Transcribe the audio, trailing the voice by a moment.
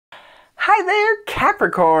Hi there,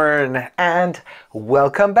 Capricorn, and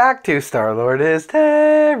welcome back to Star-Lord is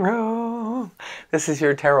Tarot. This is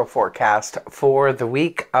your tarot forecast for the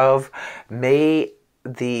week of May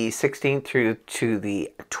the 16th through to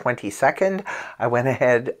the 22nd. I went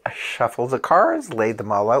ahead, shuffled the cards, laid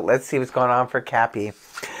them all out. Let's see what's going on for Cappy.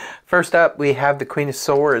 First up, we have the Queen of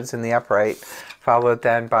Swords in the upright, followed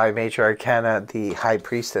then by Major Arcana, the High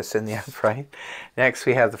Priestess in the upright. Next,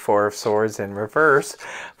 we have the Four of Swords in reverse,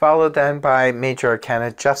 followed then by Major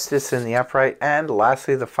Arcana, Justice in the upright, and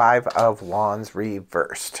lastly, the Five of Wands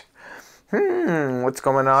reversed. What's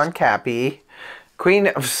going on, Cappy? Queen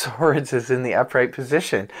of Swords is in the upright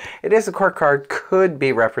position. It is a court card, could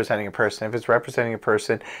be representing a person. If it's representing a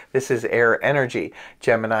person, this is air energy.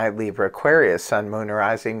 Gemini, Libra, Aquarius, Sun, Moon, or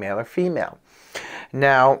Rising, male or female.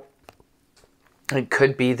 Now, it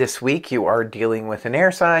could be this week you are dealing with an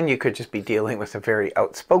air sign. You could just be dealing with a very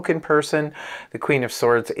outspoken person. The Queen of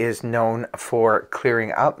Swords is known for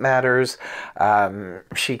clearing up matters.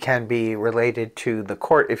 She can be related to the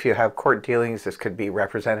court. If you have court dealings, this could be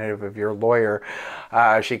representative of your lawyer.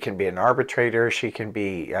 She can be an arbitrator. She can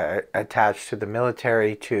be attached to the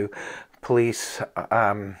military, to police,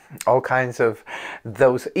 all kinds of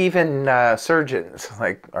those, even surgeons,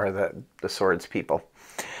 like, are the swords people.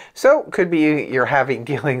 So could be you're having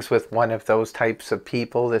dealings with one of those types of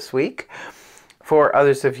people this week. For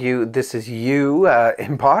others of you, this is you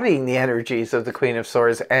embodying the energies of the Queen of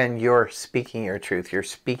Swords, and you're speaking your truth. You're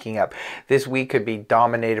speaking up. This week could be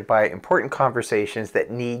dominated by important conversations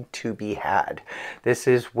that need to be had. This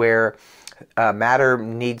is where matter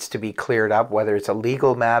needs to be cleared up, whether it's a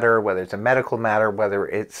legal matter, whether it's a medical matter, whether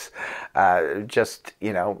it's just,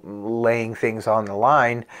 you know, laying things on the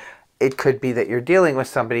line. It could be that you're dealing with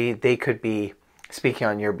somebody, they could be speaking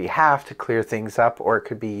on your behalf to clear things up, or it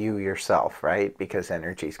could be you yourself, right? Because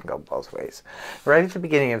energies can go both ways. Right at the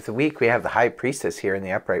beginning of the week, we have the High Priestess here in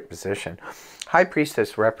the upright position. High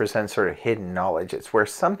Priestess represents sort of hidden knowledge. It's where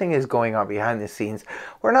something is going on behind the scenes.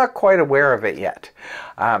 We're not quite aware of it yet.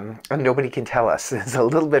 And nobody can tell us. It's a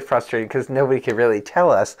little bit frustrating because nobody can really tell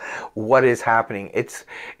us what is happening. It's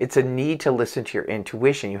a need to listen to your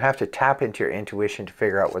intuition. You have to tap into your intuition to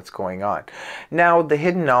figure out what's going on. Now, the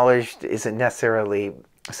hidden knowledge isn't necessarily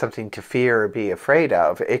something to fear or be afraid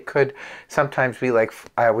of. It could sometimes be like,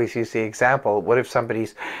 I always use the example, what if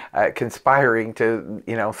somebody's conspiring to,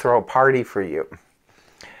 you know, throw a party for you?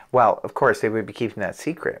 Well, of course, they would be keeping that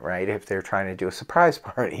secret, right, if they're trying to do a surprise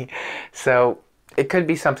party. So it could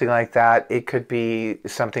be something like that. It could be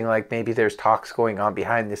something like maybe there's talks going on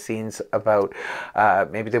behind the scenes about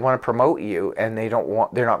maybe they want to promote you and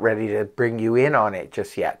they're not ready to bring you in on it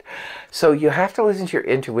just yet. So you have to listen to your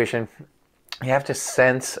intuition. You have to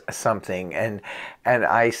sense something, and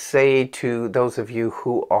I say to those of you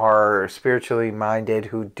who are spiritually minded,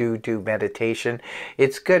 who do meditation,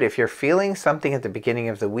 it's good if you're feeling something at the beginning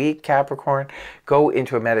of the week, Capricorn, go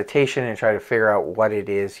into a meditation and try to figure out what it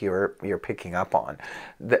is you're picking up on,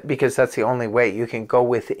 because that's the only way. You can go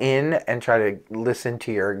within and try to listen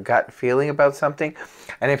to your gut feeling about something,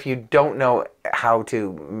 and if you don't know how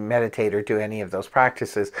to meditate or do any of those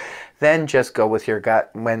practices, then just go with your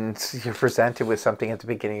gut. When you're presented with something at the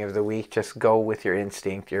beginning of the week, just go with your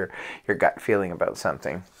instinct, your gut feeling about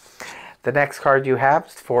something. The next card you have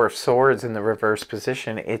is Four of Swords in the reverse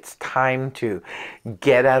position. It's time to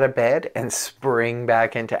get out of bed and spring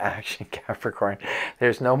back into action, Capricorn.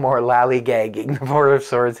 There's no more lollygagging. The Four of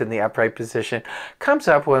Swords in the upright position comes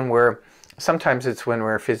up when sometimes it's when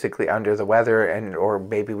we're physically under the weather, or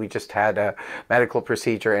maybe we just had a medical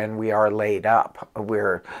procedure and we are laid up.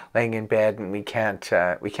 We're laying in bed and we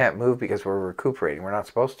can't move because we're recuperating. We're not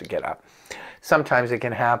supposed to get up. Sometimes it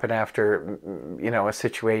can happen after, you know, a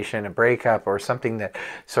situation, a breakup, or something that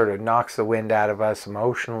sort of knocks the wind out of us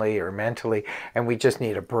emotionally or mentally, and we just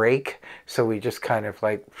need a break. So we just kind of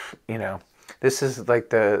like, you know, this is like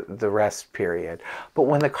the rest period. But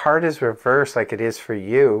when the card is reversed, like it is for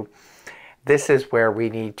you, this is where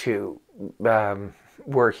we need to,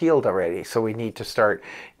 we're healed already, so we need to start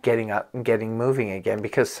getting up and getting moving again,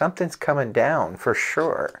 because something's coming down for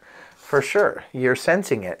sure. For sure. You're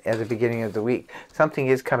sensing it at the beginning of the week. Something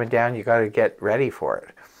is coming down. You got to get ready for it.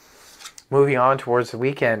 Moving on towards the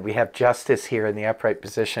weekend, we have Justice here in the upright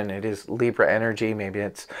position. It is Libra energy. Maybe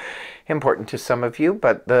it's important to some of you,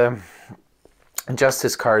 but the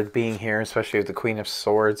Justice card being here, especially with the Queen of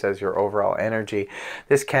Swords as your overall energy,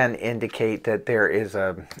 this can indicate that there is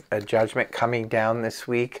a judgment coming down this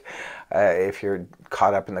week. If you're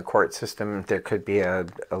caught up in the court system, there could be a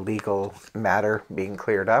legal matter being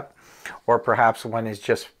cleared up, or perhaps one is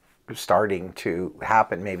just starting to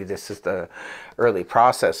happen. Maybe this is the early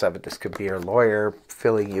process of it. This could be your lawyer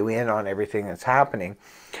filling you in on everything that's happening.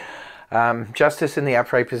 Justice in the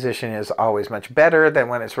upright position is always much better than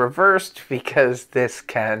when it's reversed, because this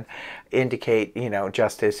can indicate, you know,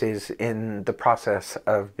 justice is in the process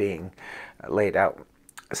of being laid out.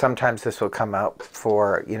 Sometimes this will come out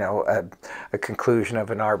for, you know, a conclusion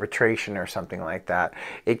of an arbitration or something like that.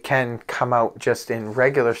 It can come out just in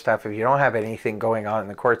regular stuff if you don't have anything going on in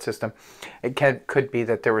the court system. It could be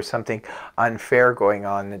that there was something unfair going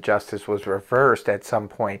on, that justice was reversed at some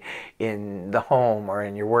point in the home or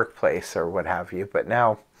in your workplace or what have you. But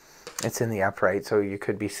now it's in the upright, so you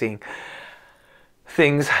could be seeing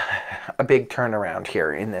things, a big turnaround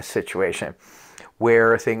here in this situation,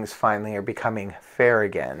 where things finally are becoming fair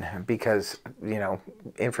again, because, you know,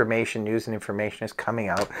 information, news and information is coming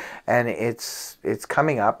out, and it's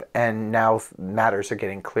coming up, and now matters are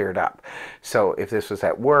getting cleared up. So if this was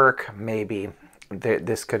at work, maybe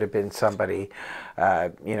this could have been somebody,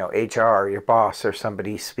 you know, HR, your boss, or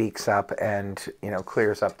somebody speaks up and, you know,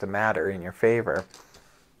 clears up the matter in your favor.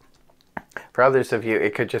 For others of you,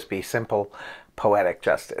 it could just be simple poetic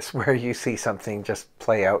justice, where you see something just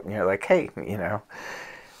play out and you're like, hey, you know,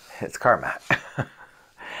 it's karma.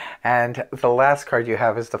 And the last card you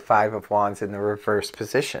have is the Five of Wands in the reverse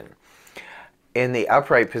position. In the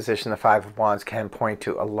upright position, the Five of Wands can point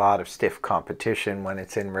to a lot of stiff competition. When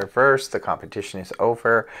it's in reverse, the competition is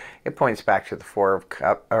over. It points back to the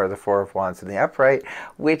Four of Wands in the upright,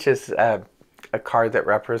 which is a card that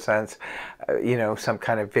represents, you know, some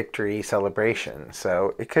kind of victory celebration.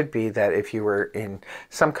 So it could be that if you were in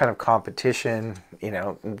some kind of competition, you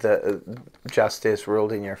know, the justice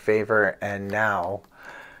ruled in your favor, and now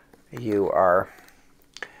you are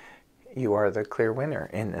the clear winner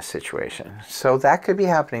in this situation. So that could be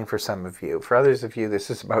happening for some of you. For others of you, this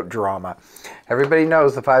is about drama. Everybody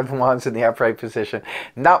knows the Five of Wands in the upright position.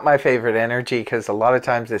 Not my favorite energy, because a lot of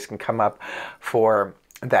times this can come up for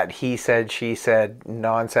that he said, she said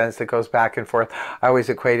nonsense that goes back and forth. I always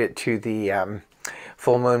equate it to the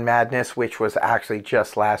full moon madness, which was actually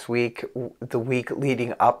just last week. The week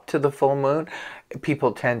leading up to the full moon,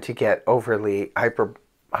 people tend to get overly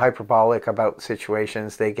hyperbolic about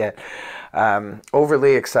situations. They get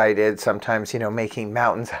overly excited, sometimes, you know, making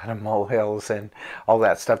mountains out of molehills and all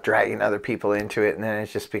that stuff, dragging other people into it, and then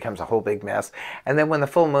it just becomes a whole big mess. And then when the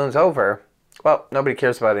full moon's over, well, nobody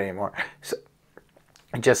cares about it anymore. So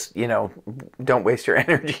just, you know, don't waste your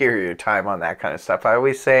energy or your time on that kind of stuff. I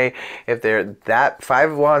always say, if that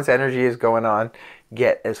Five of Wands energy is going on,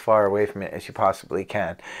 get as far away from it as you possibly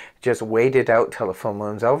can. Just wait it out till the full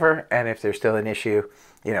moon's over, and if there's still an issue,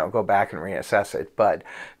 you know, go back and reassess it. But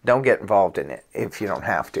don't get involved in it if you don't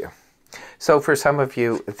have to. So for some of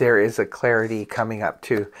you, there is a clarity coming up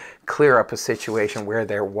to clear up a situation where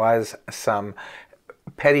there was some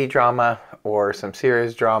petty drama or some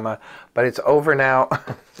serious drama, but it's over now,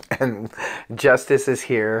 and justice is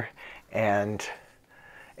here, and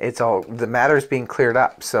it's all, the matter's being cleared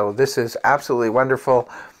up. So this is absolutely wonderful,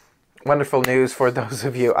 wonderful news for those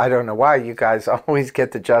of you. I don't know why you guys always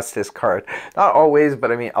get the justice card. Not always,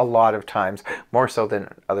 but I mean a lot of times, more so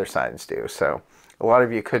than other signs do. So a lot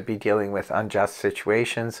of you could be dealing with unjust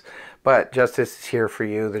situations, but justice is here for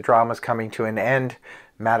you. The drama's coming to an end.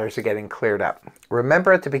 Matters are getting cleared up.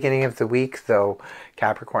 Remember, at the beginning of the week, though,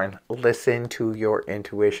 Capricorn, listen to your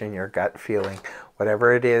intuition, your gut feeling.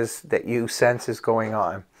 Whatever it is that you sense is going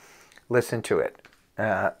on, listen to it.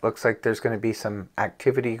 Looks like there's going to be some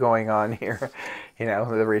activity going on here, you know,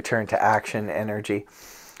 the return to action energy.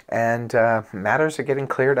 And matters are getting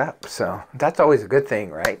cleared up. So that's always a good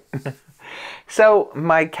thing, right? So,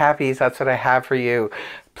 my Cappies, that's what I have for you.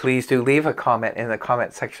 Please do leave a comment in the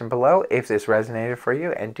comment section below if this resonated for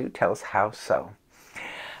you, and do tell us how so.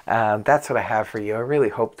 That's what I have for you. I really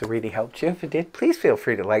hope the reading helped you. If it did, please feel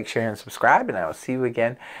free to like, share, and subscribe, and I will see you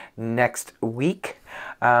again next week.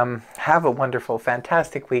 Have a wonderful,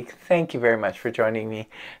 fantastic week. Thank you very much for joining me.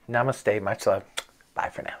 Namaste. Much love. Bye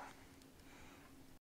for now.